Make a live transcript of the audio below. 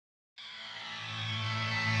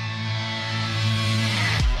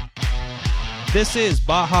This is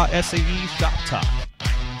Baja SAE Shop Talk,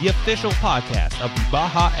 the official podcast of the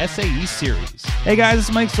Baja SAE series. Hey guys, it's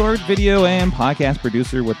Mike Sword, video and podcast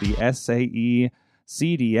producer with the SAE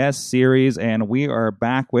CDS series, and we are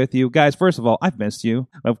back with you. Guys, first of all, I've missed you.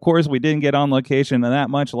 Of course, we didn't get on location that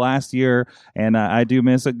much last year, and I do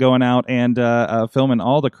miss it going out and filming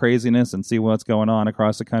all the craziness and see what's going on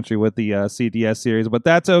across the country with the CDS series, but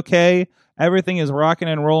that's okay. Everything is rocking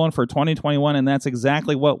and rolling for 2021, and that's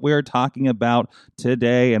exactly what we're talking about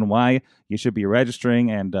today and why you should be registering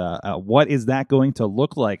and what is that going to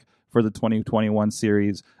look like for the 2021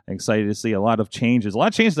 series. I'm excited to see a lot of changes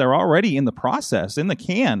that are already in the process, in the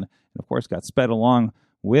can, and of course got sped along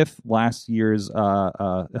with last year's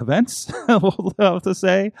events, we'll have to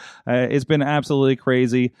say. It's been absolutely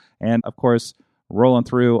crazy, and of course, rolling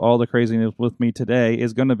through all the craziness with me today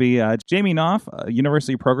is going to be Jamie Knopf,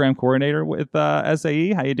 University Program Coordinator with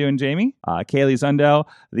SAE. How you doing, Jamie? Kaylee Zundel,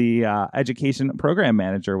 the Education Program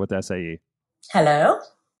Manager with SAE. Hello.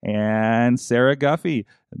 And Sarah Guffey,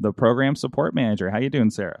 the Program Support Manager. How you doing,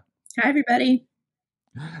 Sarah? Hi, everybody.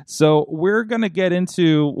 So we're going to get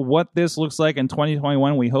into what this looks like in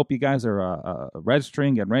 2021. We hope you guys are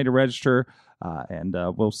registering, getting ready to register, and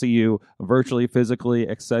we'll see you virtually, physically,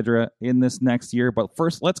 etc. in this next year. But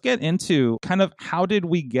first, let's get into kind of how did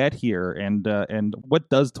we get here and what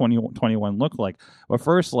does 2021 look like? But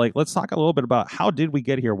first, let's talk a little bit about how did we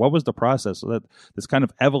get here? What was the process? So that this kind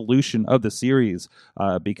of evolution of the series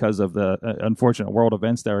because of the unfortunate world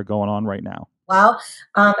events that are going on right now. Well,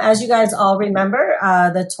 as you guys all remember,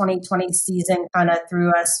 the 2020 season kind of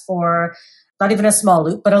threw us for not even a small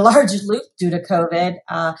loop, but a large loop due to COVID.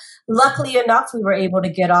 Luckily enough, we were able to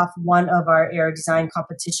get off one of our air design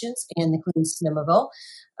competitions in the Clean Cinemaville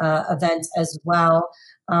event as well.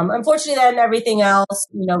 Unfortunately, then everything else,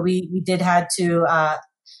 we did had to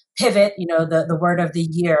pivot, the word of the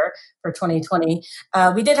year for 2020.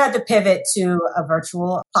 We did have to pivot to a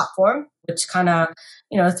virtual platform, which kind of,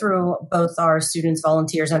 threw both our students,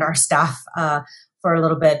 volunteers, and our staff for a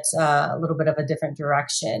little bit of a different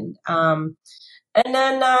direction. And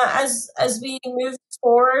then as we moved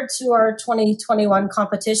forward to our 2021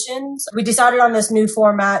 competitions, we decided on this new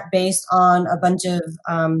format based on a bunch of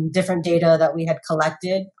different data that we had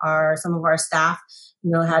collected. Some of our staff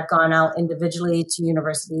had gone out individually to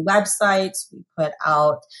university websites. We put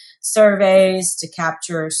out surveys to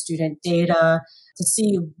capture student data to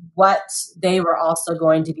see what they were also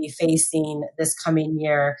going to be facing this coming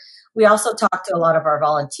year. We also talked to a lot of our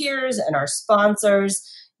volunteers and our sponsors,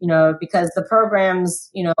 because the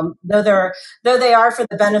programs, though they are for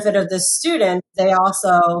the benefit of the student, they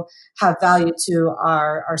also have value to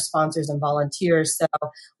our sponsors and volunteers. So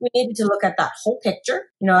we needed to look at that whole picture.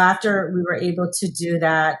 After we were able to do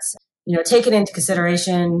that, taking into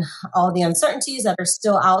consideration all the uncertainties that are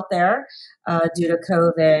still out there due to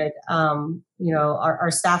COVID,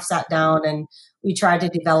 our staff sat down and we tried to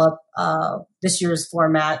develop this year's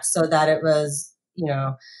format so that it was,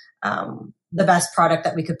 the best product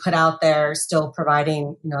that we could put out there, still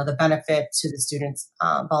providing, the benefit to the students,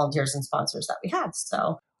 volunteers, and sponsors that we had.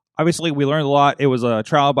 So obviously, we learned a lot. It was a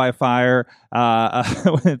trial by fire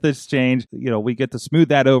with this change. We get to smooth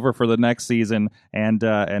that over for the next season, and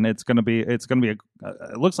it's going to be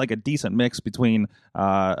it looks like a decent mix between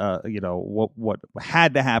what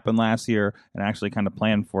had to happen last year and actually kind of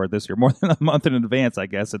planned for this year more than a month in advance, I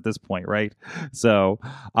guess, at this point, right? So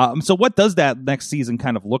what does that next season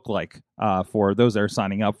kind of look like for those that are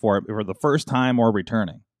signing up for it for the first time or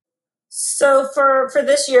returning? So for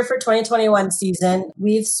this year, for 2021 season,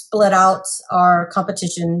 we've split out our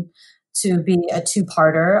competition to be a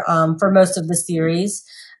two-parter for most of the series.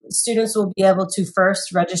 Students will be able to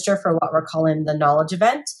first register for what we're calling the Knowledge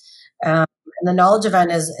Event. And the Knowledge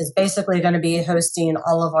Event is basically going to be hosting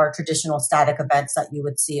all of our traditional static events that you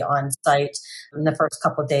would see on site in the first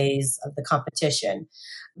couple of days of the competition.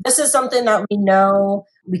 This is something that we know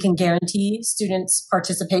we can guarantee students'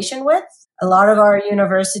 participation with. A lot of our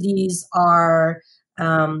universities are,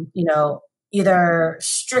 either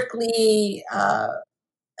strictly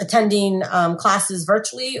attending classes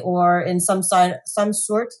virtually or in some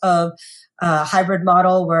sort of hybrid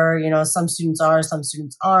model where, some students are, some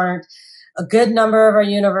students aren't. A good number of our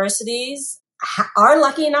universities are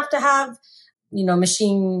lucky enough to have,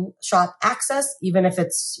 machine shop access, even if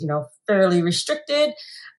it's, fairly restricted.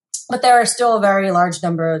 But there are still a very large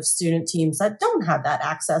number of student teams that don't have that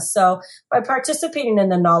access. So by participating in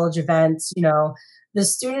the Knowledge Events, the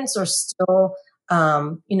students are still,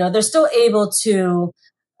 they're still able to,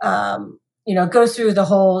 go through the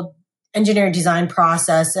whole engineering design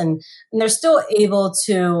process and they're still able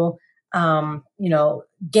to,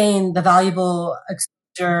 gain the valuable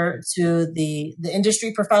to the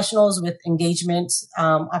industry professionals with engagement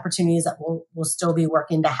opportunities that we'll still be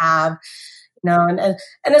working to have. And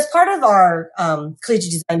as part of our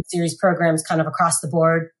collegiate design series programs kind of across the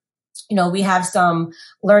board, we have some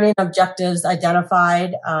learning objectives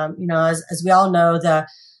identified. As we all know,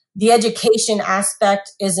 the education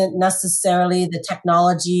aspect isn't necessarily the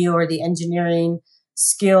technology or the engineering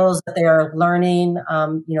skills that they are learning.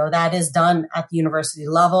 That is done at the university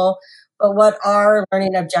level. But what our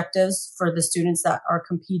learning objectives for the students that are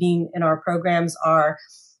competing in our programs are,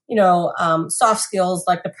 soft skills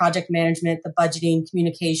like the project management, the budgeting,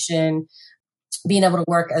 communication, being able to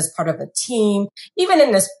work as part of a team. Even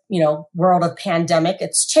in this, world of pandemic,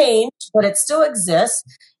 it's changed, but it still exists.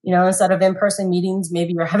 Instead of in-person meetings,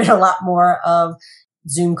 maybe you're having a lot more of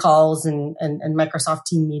Zoom calls and Microsoft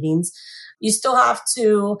Team meetings. You still have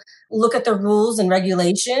to look at the rules and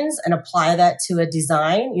regulations and apply that to a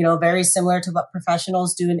design, very similar to what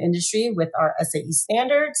professionals do in industry with our SAE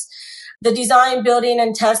standards. The design, building,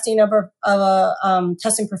 and testing of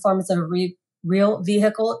testing performance of a real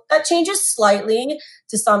vehicle, that changes slightly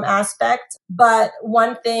to some aspect. But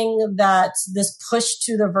one thing that this push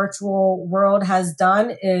to the virtual world has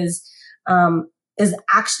done is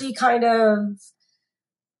actually kind of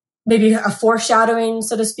maybe a foreshadowing,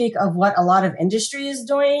 so to speak, of what a lot of industry is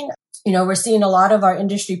doing. We're seeing a lot of our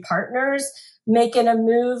industry partners making a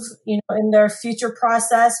move, in their future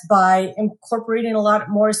process by incorporating a lot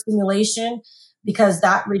more simulation, because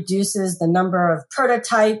that reduces the number of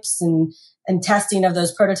prototypes and testing of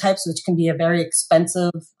those prototypes, which can be a very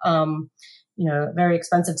expensive, very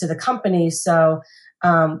expensive to the company. So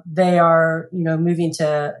they are, moving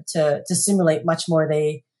to simulate much more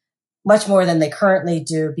than they currently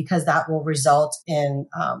do, because that will result in,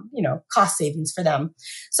 cost savings for them.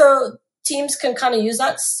 So teams can kind of use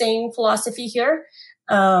that same philosophy here.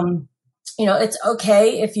 It's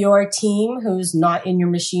okay if you're a team who's not in your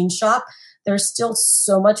machine shop. There's still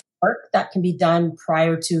so much work that can be done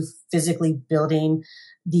prior to physically building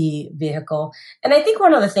the vehicle. And I think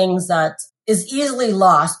one of the things that is easily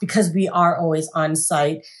lost, because we are always on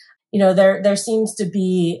site, there seems to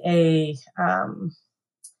be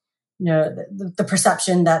the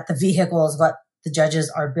perception that the vehicle is what the judges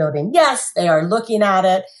are building. Yes, they are looking at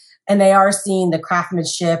it and they are seeing the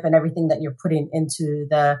craftsmanship and everything that you're putting into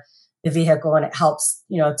the vehicle. And it helps,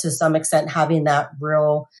 to some extent, having that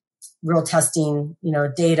real testing,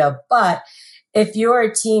 data. But if you're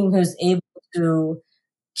a team who's able to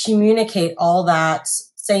communicate all that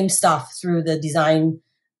same stuff through the design,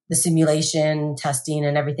 the simulation, testing,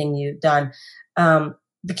 and everything you've done,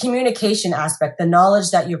 the communication aspect, the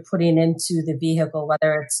knowledge that you're putting into the vehicle,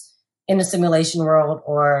 whether it's in a simulation world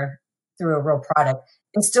or through a real product,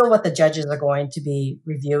 is still what the judges are going to be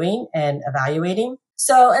reviewing and evaluating.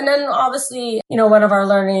 So, and then obviously, one of our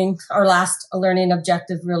last learning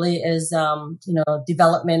objective really is,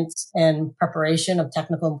 development and preparation of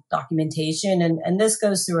technical documentation. And this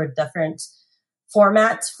goes through a different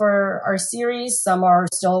format for our series. Some are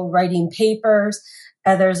still writing papers.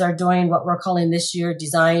 Others are doing what we're calling this year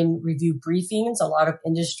design review briefings. A lot of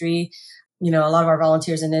industry, a lot of our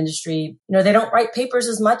volunteers in industry, they don't write papers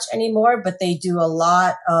as much anymore, but they do a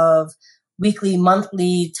lot of weekly,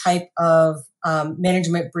 monthly type of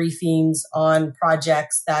management briefings on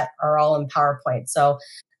projects that are all in PowerPoint. So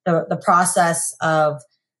the process of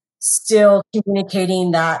still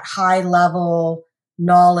communicating that high level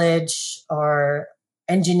knowledge or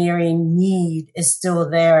engineering need is still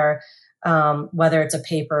there, whether it's a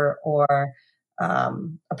paper or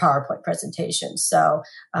a PowerPoint presentation. So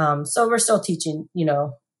we're still teaching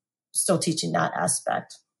that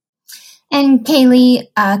aspect. And Kaylee,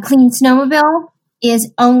 Clean Snowmobile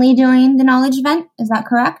is only doing the knowledge event. Is that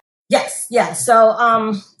correct? Yes. So,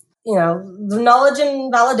 the knowledge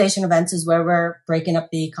and validation events is where we're breaking up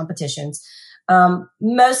the competitions.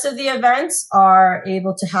 Most of the events are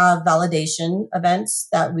able to have validation events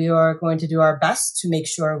that we are going to do our best to make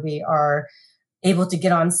sure we are able to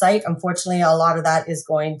get on site. Unfortunately, a lot of that is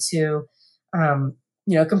going to,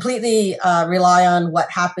 completely rely on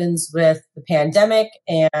what happens with the pandemic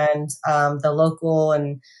and the local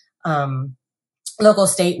and local,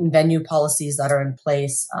 state, and venue policies that are in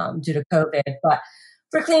place due to COVID. But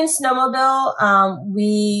for Clean Snowmobile,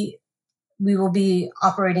 we will be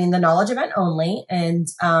operating the knowledge event only, and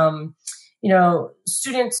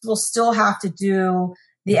students will still have to do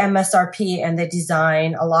the MSRP and the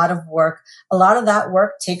design. A lot of that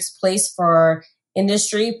work takes place for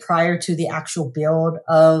industry prior to the actual build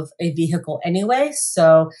of a vehicle anyway.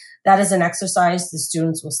 So that is an exercise the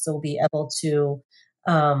students will still be able to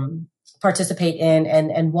participate in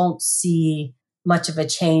and won't see much of a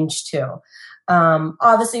change to.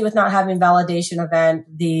 Obviously, with not having validation event,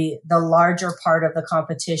 the larger part of the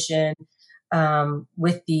competition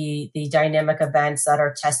with the dynamic events that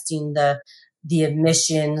are testing the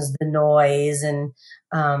emissions, the noise, and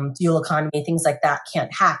fuel economy, things like that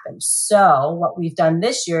can't happen. So what we've done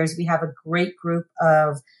this year is we have a great group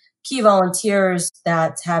of key volunteers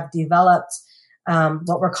that have developed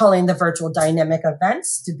what we're calling the virtual dynamic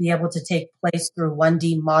events to be able to take place through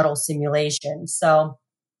 1D model simulation. So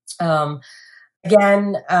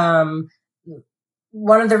again,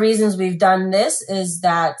 one of the reasons we've done this is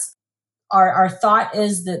that our thought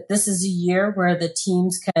is that this is a year where the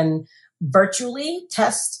teams can virtually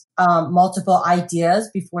test multiple ideas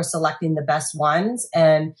before selecting the best ones.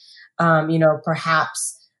 And,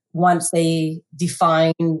 perhaps once they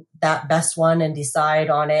define that best one and decide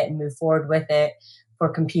on it and move forward with it for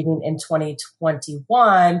competing in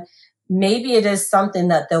 2021, maybe it is something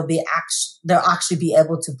that they'll actually be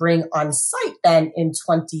able to bring on site then in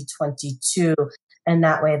 2022. And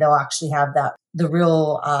that way they'll actually have the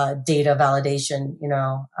real data validation,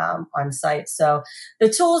 on site. So the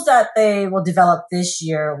tools that they will develop this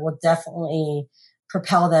year will definitely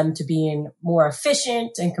propel them to being more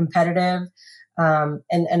efficient and competitive,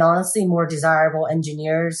 and honestly more desirable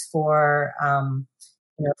engineers for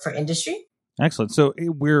industry. Excellent. So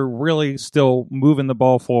we're really still moving the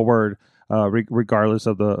ball forward, regardless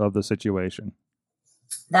of the situation.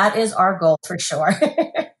 That is our goal for sure.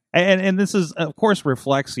 And this is, of course,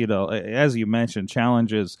 reflects, as you mentioned,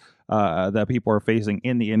 challenges that people are facing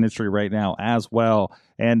in the industry right now as well.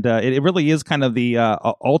 And it really is kind of the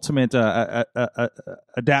ultimate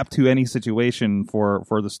adapt to any situation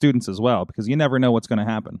for the students as well, because you never know what's going to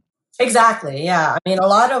happen. Exactly. Yeah. I mean, a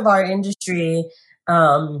lot of our industry,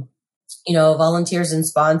 volunteers and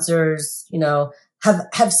sponsors,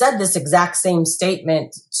 have said this exact same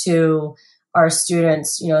statement to our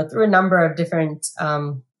students, through a number of different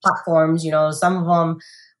platforms. Some of them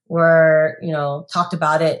were, talked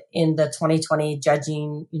about it in the 2020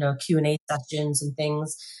 judging, Q&A sessions and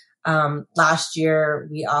things. Last year,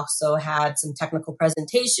 we also had some technical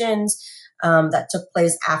presentations that took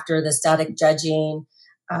place after the static judging.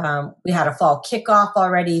 We had a fall kickoff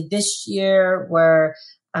already this year where,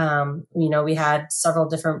 we had several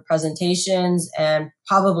different presentations, and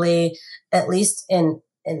probably at least in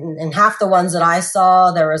half the ones that I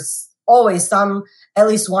saw, there was always at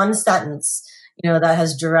least one sentence, that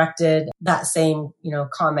has directed that same,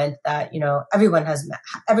 comment that, everyone has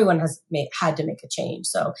had to make a change.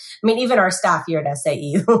 So, I mean, even our staff here at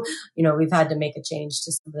SAE, we've had to make a change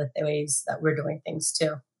to some of the ways that we're doing things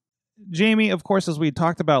too. Jamie, of course, as we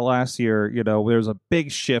talked about last year, there's a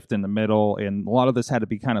big shift in the middle, and a lot of this had to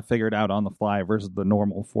be kind of figured out on the fly versus the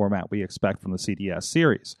normal format we expect from the CDS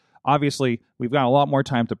series. Obviously, we've got a lot more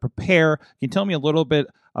time to prepare. Can you tell me a little bit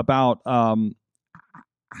about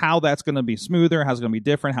how that's going to be smoother, how it's going to be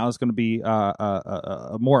different, how it's going to be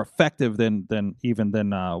more effective than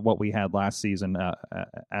what we had last season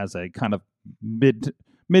as a kind of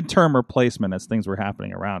midterm replacement as things were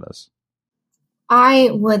happening around us? I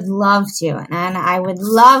would love to, and I would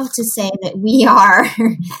love to say that we are,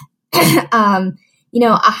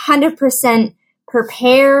 100%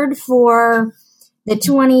 prepared for the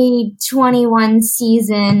 2021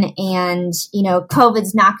 season, and,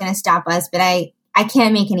 COVID's not going to stop us, but I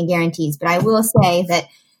can't make any guarantees, but I will say that,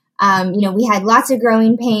 we had lots of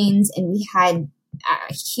growing pains, and we had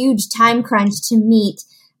a huge time crunch to meet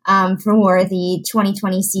for the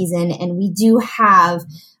 2020 season, and we do have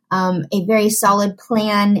a very solid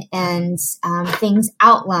plan and things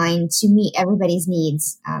outlined to meet everybody's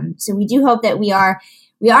needs. So we do hope that we are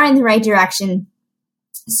in the right direction.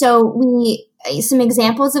 So some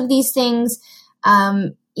examples of these things,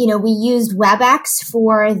 we used WebEx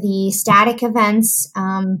for the static events,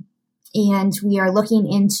 and we are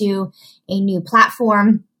looking into a new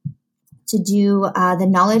platform to do the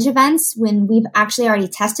knowledge events when we've actually already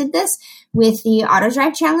tested this with the Auto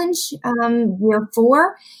Drive Challenge year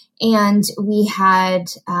 4. And we had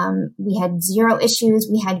zero issues.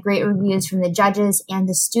 We had great reviews from the judges and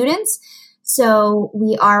the students. So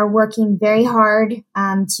we are working very hard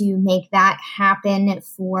to make that happen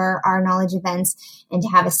for our knowledge events and to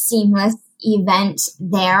have a seamless event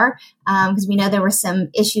there, because we know there were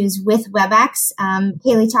some issues with WebEx.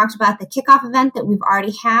 Kaylee talked about the kickoff event that we've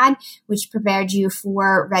already had, which prepared you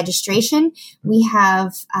for registration. We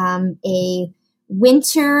have a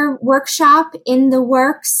winter workshop in the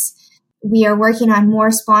works. We are working on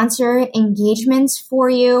more sponsor engagements for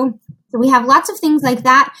you. So we have lots of things like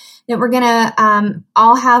that we're going to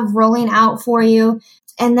all have rolling out for you.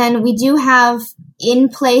 And then we do have in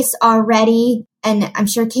place already and I'm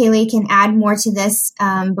sure Kaylee can add more to this,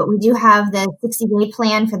 but we do have the 60-day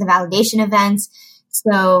plan for the validation events.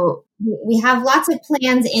 So we have lots of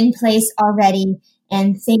plans in place already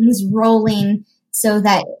and things rolling so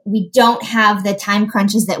that we don't have the time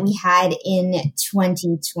crunches that we had in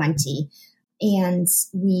 2020. And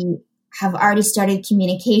we have already started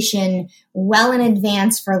communication well in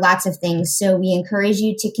advance for lots of things. So we encourage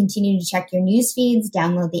you to continue to check your news feeds,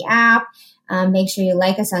 download the app, make sure you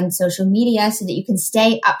like us on social media so that you can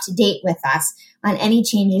stay up to date with us on any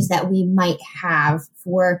changes that we might have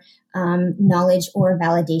for knowledge or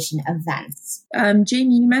validation events.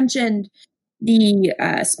 Jamie, you mentioned the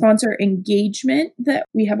sponsor engagement that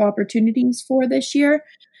we have opportunities for this year.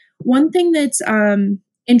 One thing that's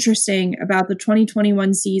interesting about the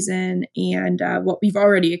 2021 season and what we've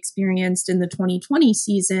already experienced in the 2020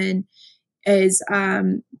 season is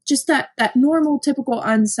just that normal, typical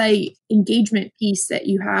on-site engagement piece that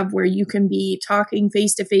you have where you can be talking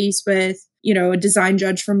face-to-face with, a design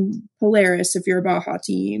judge from Polaris if you're a Baja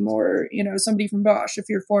team, or, somebody from Bosch if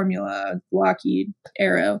you're Formula, Lockheed,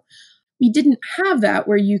 Aero. We didn't have that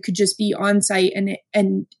where you could just be on site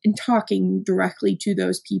and talking directly to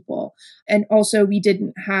those people. And also we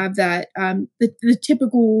didn't have that, the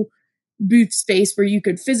typical booth space where you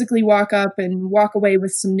could physically walk up and walk away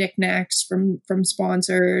with some knickknacks from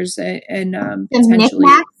sponsors and potentially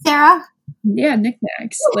knickknacks, Sarah? Yeah,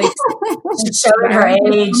 knickknacks. Like showing her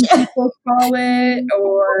age. People call it,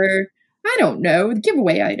 or I don't know,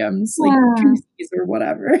 giveaway items like koozies or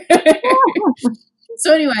whatever.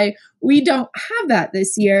 So anyway, we don't have that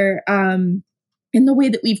this year in the way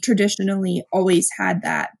that we've traditionally always had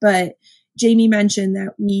that. But Jamie mentioned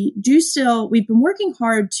that we've been working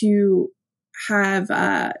hard to have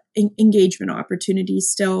engagement opportunities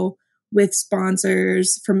still with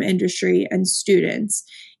sponsors from industry and students.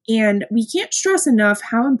 And we can't stress enough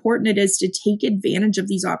how important it is to take advantage of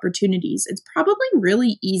these opportunities. It's probably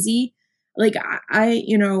really easy. Like I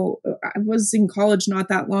was in college not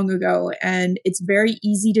that long ago, and it's very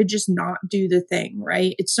easy to just not do the thing,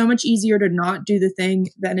 right? It's so much easier to not do the thing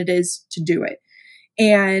than it is to do it.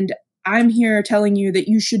 And I'm here telling you that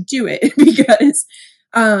you should do it because,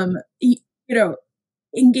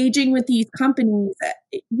 engaging with these companies,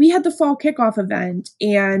 we had the fall kickoff event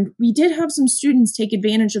and we did have some students take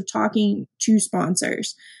advantage of talking to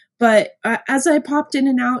sponsors. But as I popped in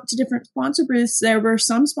and out to different sponsor booths, there were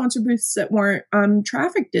some sponsor booths that weren't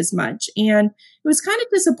trafficked as much. And it was kind of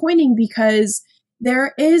disappointing because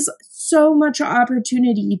there is so much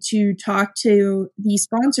opportunity to talk to these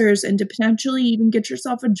sponsors and to potentially even get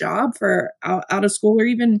yourself a job for out of school, or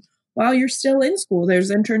even while you're still in school.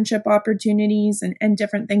 There's internship opportunities and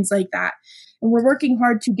different things like that. And we're working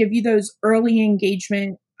hard to give you those early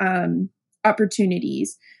engagement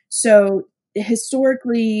opportunities. So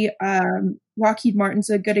historically, Lockheed Martin's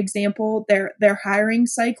a good example. Their hiring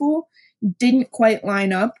cycle didn't quite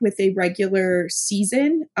line up with a regular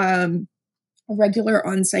season, a regular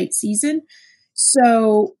on-site season.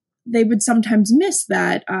 So they would sometimes miss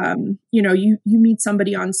that. You meet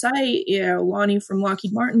somebody on site, Lonnie from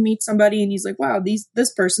Lockheed Martin meets somebody and he's like, wow,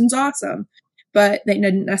 this person's awesome. But they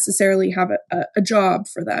didn't necessarily have a job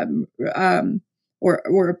for them,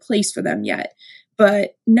 or a place for them yet.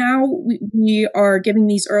 But now we are giving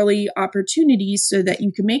these early opportunities so that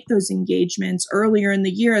you can make those engagements earlier in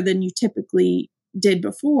the year than you typically did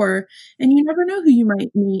before. And you never know who you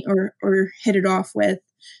might meet or hit it off with.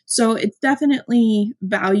 So it's definitely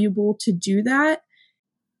valuable to do that.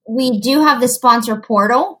 We do have the sponsor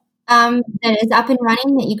portal that is up and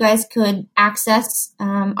running that you guys could access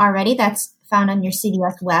already. That's found on your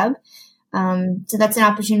CDS web. So that's an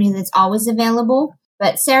opportunity that's always available.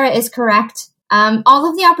 But Sarah is correct. All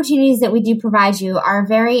of the opportunities that we do provide you are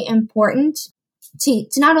very important to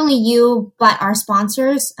not only you, but our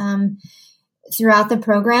sponsors throughout the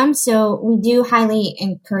program. So we do highly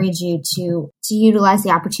encourage you to utilize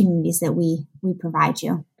the opportunities that we provide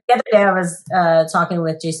you. The other day I was talking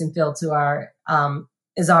with Jason Fields, who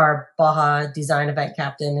is our Baja design event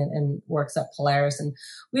captain and works at Polaris. And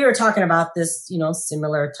we were talking about this,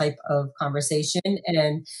 similar type of conversation.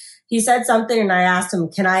 And he said something and I asked him,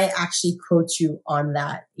 can I actually quote you on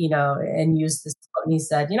that, and use this quote? And he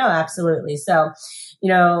said, absolutely. So,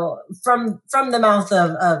 from the mouth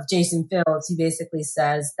of Jason Fields, he basically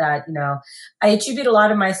says that, I attribute a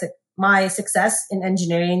lot of my success in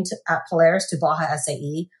engineering at Polaris to Baja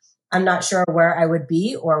SAE. I'm not sure where I would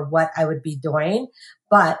be or what I would be doing,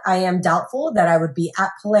 but I am doubtful that I would be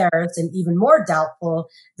at Polaris, and even more doubtful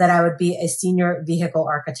that I would be a senior vehicle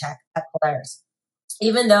architect at Polaris.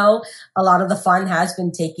 Even though a lot of the fun has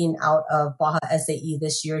been taken out of Baja SAE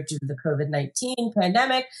this year due to the COVID-19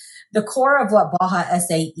 pandemic, the core of what Baja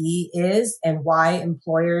SAE is and why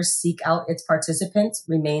employers seek out its participants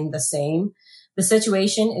remain the same. The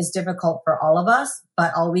situation is difficult for all of us,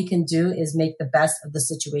 but all we can do is make the best of the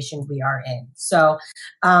situation we are in. So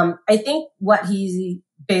I think what he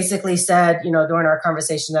basically said, during our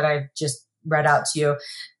conversation that I've just read out to you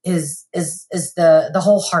is the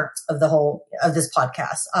whole heart of this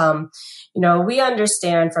podcast. We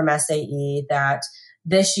understand from SAE that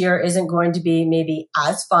this year isn't going to be maybe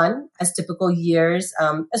as fun as typical years,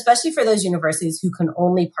 especially for those universities who can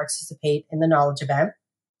only participate in the knowledge event.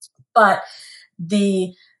 But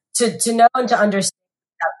to know and to understand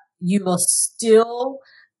that you will still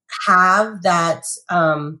have that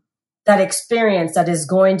experience that is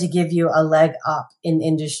going to give you a leg up in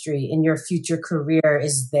industry, in your future career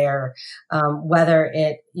is there. Whether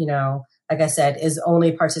it, like I said, is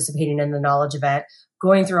only participating in the knowledge event,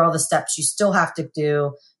 going through all the steps you still have to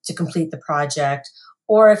do to complete the project,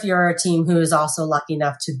 or if you're a team who is also lucky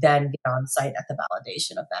enough to then get on site at the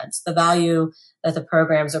validation events. The value that the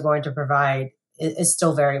programs are going to provide is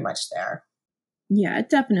still very much there. Yeah, it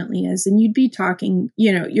definitely is. And you'd be talking,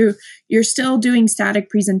 you're still doing static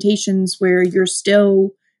presentations where you're still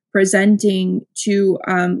presenting to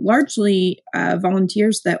largely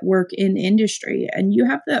volunteers that work in industry. And you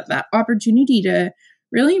have that opportunity to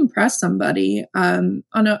really impress somebody on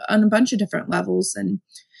a bunch of different levels. And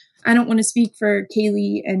I don't want to speak for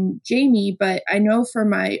Kaylee and Jamie, but I know from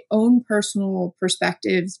my own personal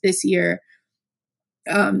perspectives this year,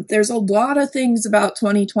 there's a lot of things about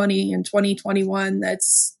 2020 and 2021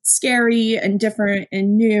 that's scary and different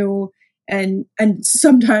and new and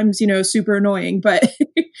sometimes, super annoying, but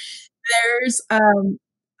there's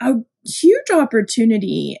a huge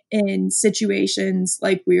opportunity in situations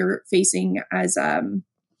like we're facing as a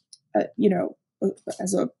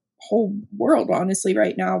whole world, honestly,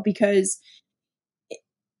 right now, because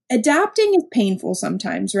adapting is painful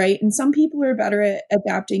sometimes, right? And some people are better at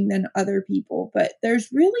adapting than other people, but there's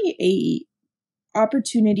really a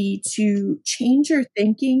opportunity to change your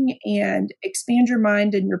thinking and expand your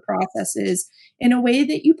mind and your processes in a way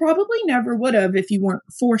that you probably never would have if you weren't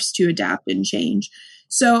forced to adapt and change.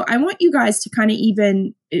 So I want you guys to kind of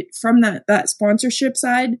even from that sponsorship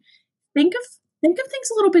side, think of things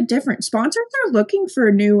a little bit different. Sponsors are looking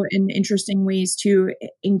for new and interesting ways to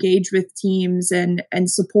engage with teams and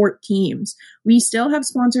support teams. We still have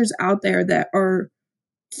sponsors out there that are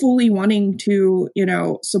fully wanting to,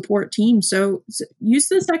 support teams. So use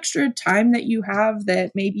this extra time that you have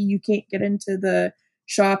that maybe you can't get into the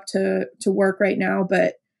shop to work right now,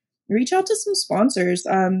 but reach out to some sponsors.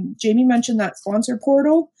 Jamie mentioned that sponsor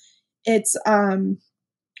portal. It's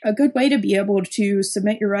a good way to be able to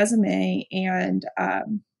submit your resume and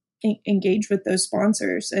engage with those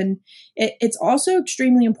sponsors. And it's also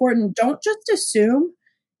extremely important. Don't just assume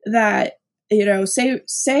that,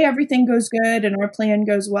 say everything goes good and our plan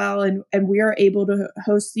goes well and we are able to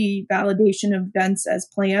host the validation events as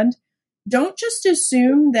planned. Don't just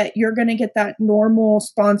assume that you're going to get that normal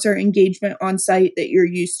sponsor engagement on site that you're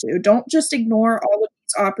used to. Don't just ignore all of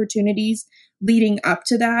these opportunities leading up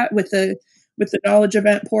to that with the knowledge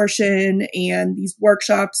event portion and these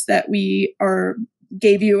workshops that we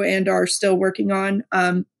gave you and are still working on.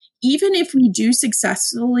 Even if we do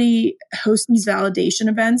successfully host these validation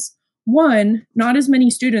events, one, not as many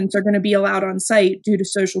students are going to be allowed on site due to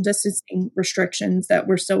social distancing restrictions that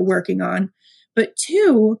we're still working on. But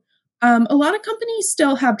two, a lot of companies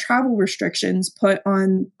still have travel restrictions put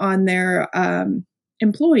on their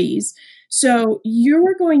employees. So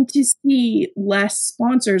you're going to see less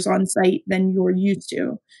sponsors on site than you're used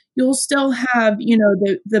to. You'll still have,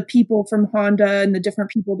 the people from Honda and the different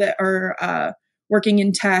people that are working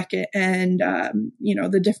in tech and,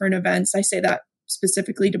 the different events. I say that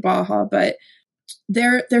specifically to Baja, but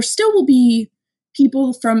there still will be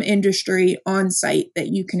people from industry on site that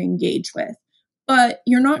you can engage with. But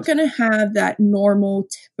you're not going to have that normal,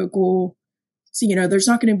 typical. So, there's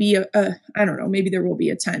not going to be I don't know, maybe there will be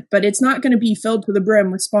a tent, but it's not going to be filled to the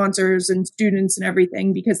brim with sponsors and students and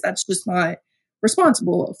everything because that's just not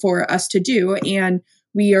responsible for us to do. And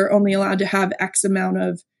we are only allowed to have X amount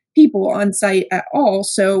of people on site at all.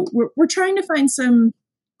 So we're trying to find some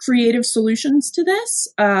creative solutions to this.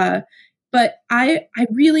 But I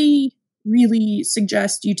really, really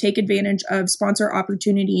suggest you take advantage of sponsor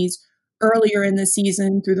opportunities earlier in the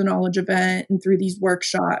season through the knowledge event and through these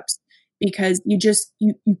workshops, because you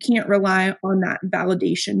can't rely on that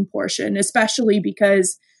validation portion, especially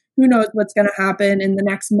because who knows what's going to happen in the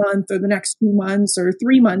next month or the next 2 months or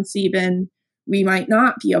 3 months even we might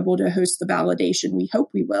not be able to host the validation. We hope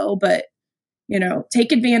we will, but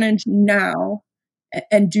take advantage now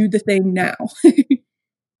and do the thing now.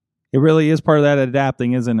 It really is part of that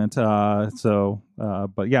adapting, isn't it?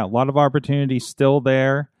 But yeah, a lot of opportunities still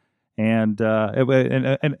there, and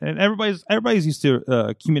everybody's used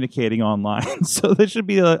to communicating online, so this should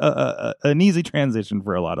be an easy transition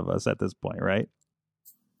for a lot of us at this point, right?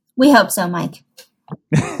 We hope so, Mike.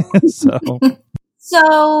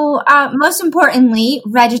 So, most importantly,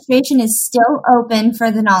 registration is still open for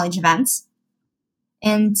the knowledge events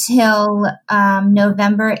until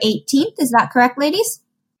November 18th. Is that correct, ladies?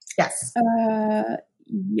 Yes.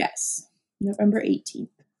 Yes. November 18th,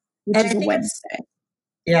 which is a Wednesday.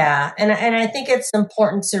 Yeah. And I think it's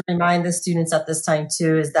important to remind the students at this time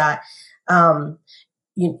too, is that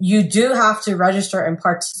you do have to register and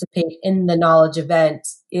participate in the knowledge event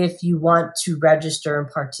if you want to register and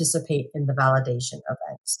participate in the validation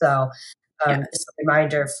event. So just a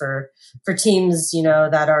reminder for teams,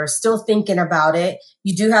 that are still thinking about it.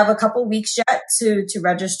 You do have a couple weeks yet to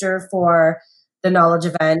register for the knowledge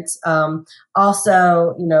event.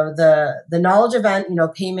 Also, the knowledge event,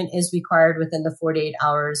 payment is required within the 48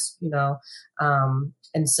 hours,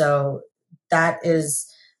 and so that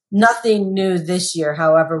is nothing new this year.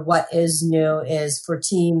 However, what is new is for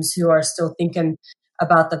teams who are still thinking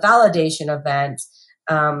about the validation event,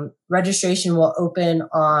 registration will open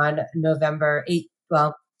on November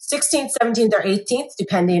 16th, 17th, or 18th,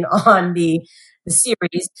 depending on the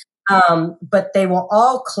series. But they will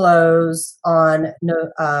all close on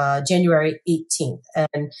January 18th,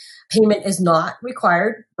 and payment is not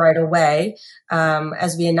required right away.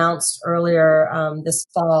 As we announced earlier this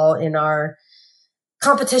fall in our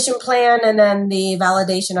competition plan and then the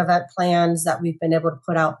validation event plans that we've been able to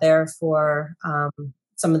put out there for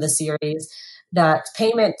some of the series, that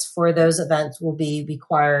payment for those events will be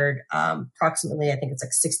required approximately, I think it's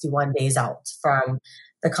like 61 days out from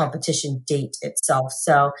the competition date itself.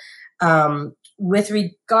 So with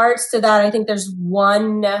regards to that, I think there's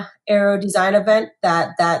one aero design event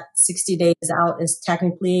that 60 days out is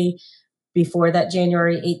technically before that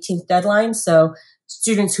January 18th deadline. So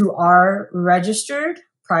students who are registered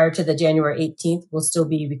prior to the January 18th will still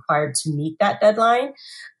be required to meet that deadline.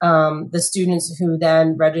 The students who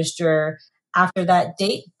then register after that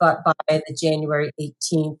date, but by the January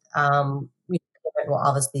 18th, will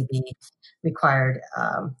obviously be required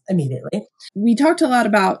immediately. We talked a lot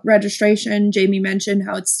about registration. Jamie mentioned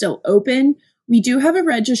how it's still open. We do have a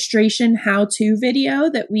registration how-to video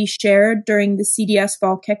that we shared during the CDS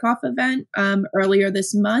Fall Kickoff event earlier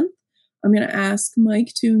this month. I'm going to ask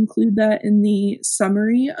Mike to include that in the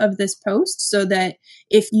summary of this post so that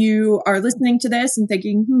if you are listening to this and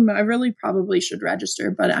thinking, I really probably should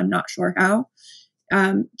register, but I'm not sure how,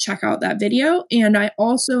 check out that video. And I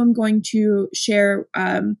also am going to share,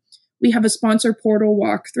 we have a sponsor portal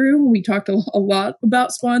walkthrough. We talked a lot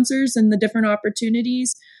about sponsors and the different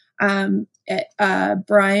opportunities. Brian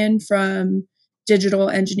from Digital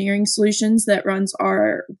Engineering Solutions that runs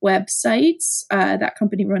our websites, that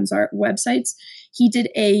company runs our websites. He did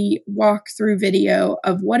a walkthrough video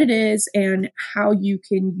of what it is and how you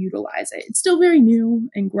can utilize it. It's still very new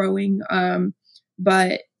and growing,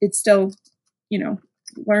 but it's still,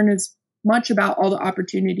 learn as much about all the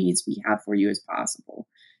opportunities we have for you as possible.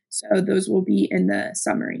 So those will be in the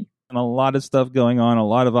summary. And a lot of stuff going on, a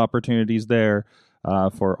lot of opportunities there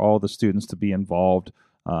for all the students to be involved.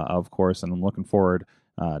 Of course, and I'm looking forward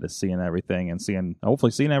to seeing everything and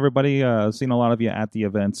hopefully seeing everybody, seeing a lot of you at the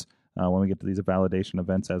events when we get to these validation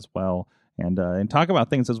events as well, and talk about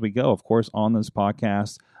things as we go. Of course, on this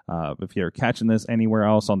podcast, if you're catching this anywhere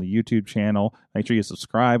else on the YouTube channel, make sure you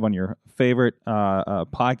subscribe on your favorite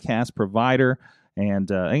podcast provider,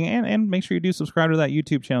 and make sure you do subscribe to that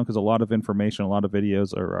YouTube channel because a lot of information, a lot of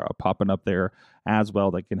videos are popping up there as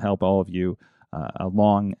well that can help all of you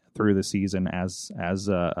along through the season as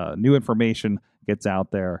new information gets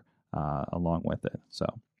out there along with it. So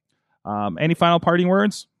any final parting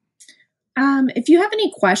words? If you have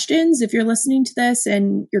any questions, if you're listening to this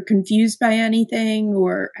and you're confused by anything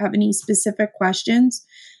or have any specific questions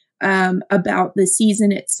about the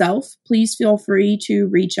season itself, please feel free to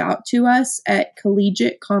reach out to us at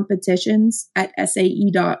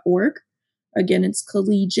collegiatecompetitions@sae.org. Again, it's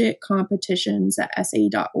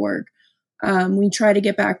collegiatecompetitions@sae.org. We try to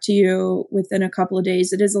get back to you within a couple of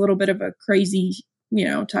days. It is a little bit of a crazy,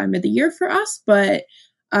 time of the year for us, but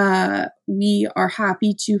we are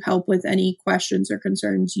happy to help with any questions or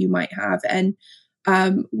concerns you might have. And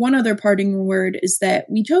one other parting word is that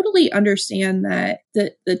we totally understand that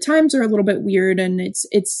the times are a little bit weird and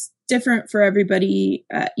it's different for everybody,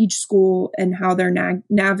 each school, and how they're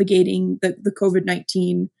navigating the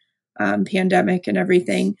COVID-19 pandemic and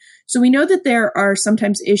everything. So we know that there are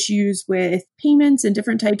sometimes issues with payments and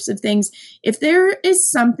different types of things. If there is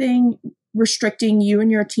something restricting you and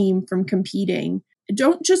your team from competing,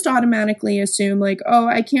 don't just automatically assume like, oh,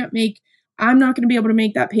 I'm not going to be able to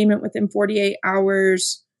make that payment within 48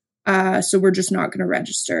 hours. So we're just not going to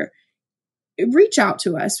register. Reach out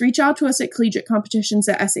to us at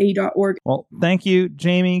collegiatecompetitions@sae.org. Well, thank you,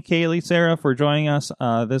 Jamie, Kaylee, Sarah, for joining us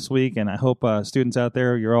this week. And I hope students out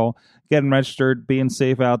there, you're all getting registered, being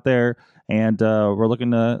safe out there. And we're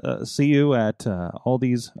looking to see you at all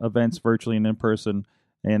these events virtually and in person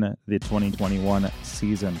in the 2021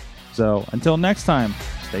 season. So until next time,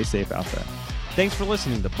 stay safe out there. Thanks for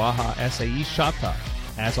listening to Baja SAE Shop Talk.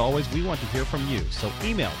 As always, we want to hear from you, so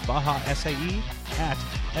email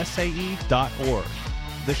bajasae@sae.org.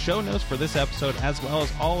 The show notes for this episode, as well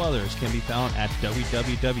as all others, can be found at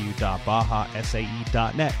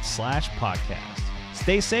www.bajasae.net/podcast.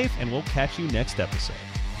 Stay safe, and we'll catch you next episode.